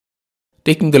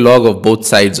Taking the log of both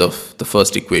sides of the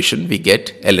first equation, we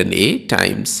get ln a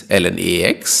times ln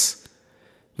ax,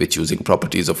 which using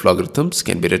properties of logarithms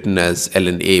can be written as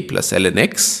ln a plus ln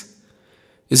x,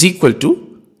 is equal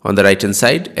to, on the right hand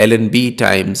side, ln b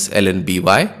times ln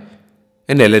by,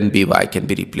 and ln by can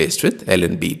be replaced with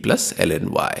ln b plus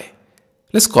ln y.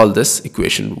 Let's call this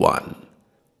equation 1.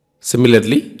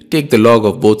 Similarly, take the log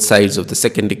of both sides of the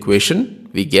second equation.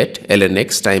 We get ln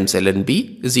x times ln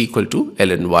b is equal to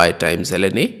ln y times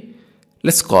ln a.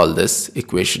 Let's call this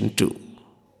equation 2.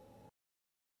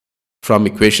 From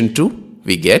equation 2,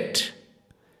 we get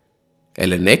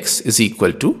ln x is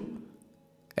equal to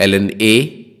ln a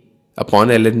upon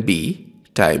ln b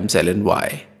times ln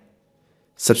y.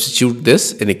 Substitute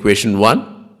this in equation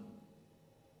 1.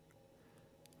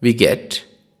 We get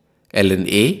ln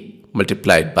a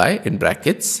multiplied by, in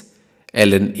brackets,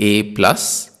 ln a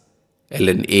plus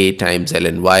ln a times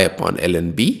ln y upon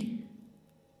ln b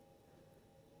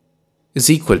is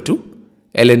equal to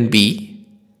ln b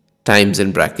times,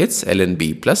 in brackets, ln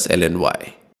b plus ln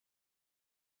y.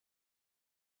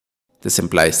 This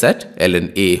implies that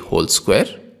ln a whole square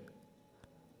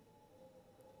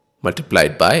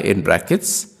multiplied by, in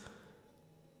brackets,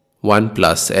 1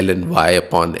 plus ln y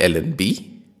upon ln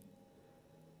b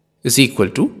is equal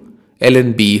to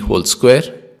ln b whole square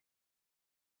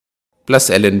plus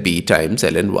ln b times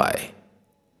ln y.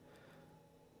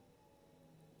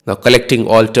 Now collecting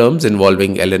all terms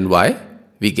involving ln y,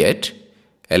 we get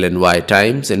ln y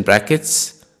times, in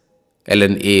brackets,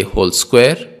 ln a whole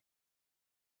square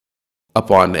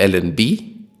upon ln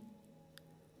b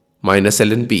minus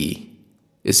ln b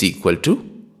is equal to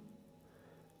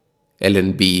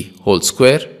ln b whole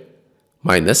square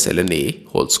minus ln a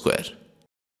whole square.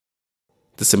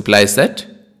 This implies that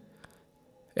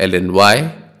ln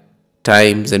y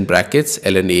times, in brackets,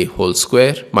 ln a whole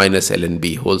square minus ln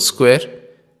b whole square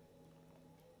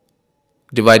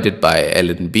divided by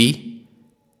ln b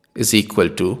is equal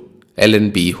to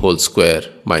ln b whole square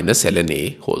minus ln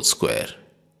a whole square.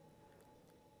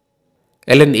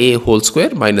 Ln a whole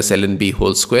square minus ln b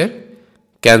whole square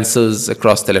cancels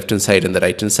across the left hand side and the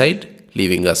right hand side,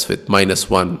 leaving us with minus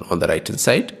 1 on the right hand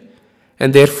side,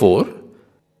 and therefore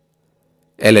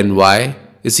ln y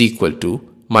is equal to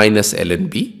minus ln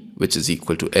b, which is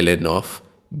equal to ln of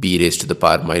b raised to the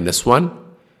power minus 1,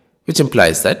 which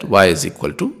implies that y is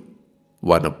equal to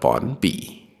 1 upon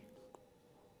b.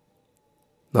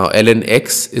 Now ln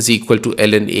x is equal to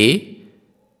ln a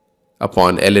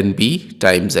upon ln b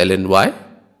times ln y.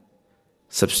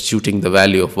 Substituting the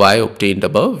value of y obtained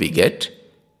above, we get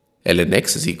ln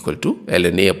x is equal to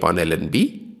ln a upon ln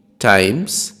b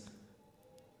times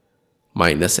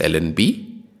minus ln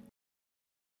b,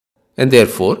 and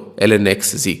therefore ln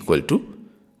x is equal to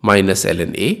minus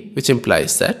ln a, which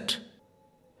implies that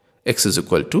x is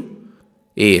equal to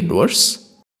a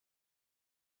inverse,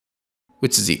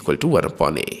 which is equal to 1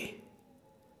 upon a.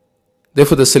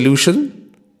 Therefore the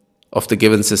solution of the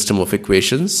given system of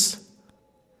equations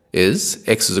is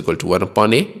x is equal to 1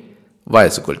 upon a, y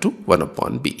is equal to 1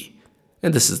 upon b,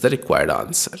 and this is the required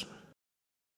answer.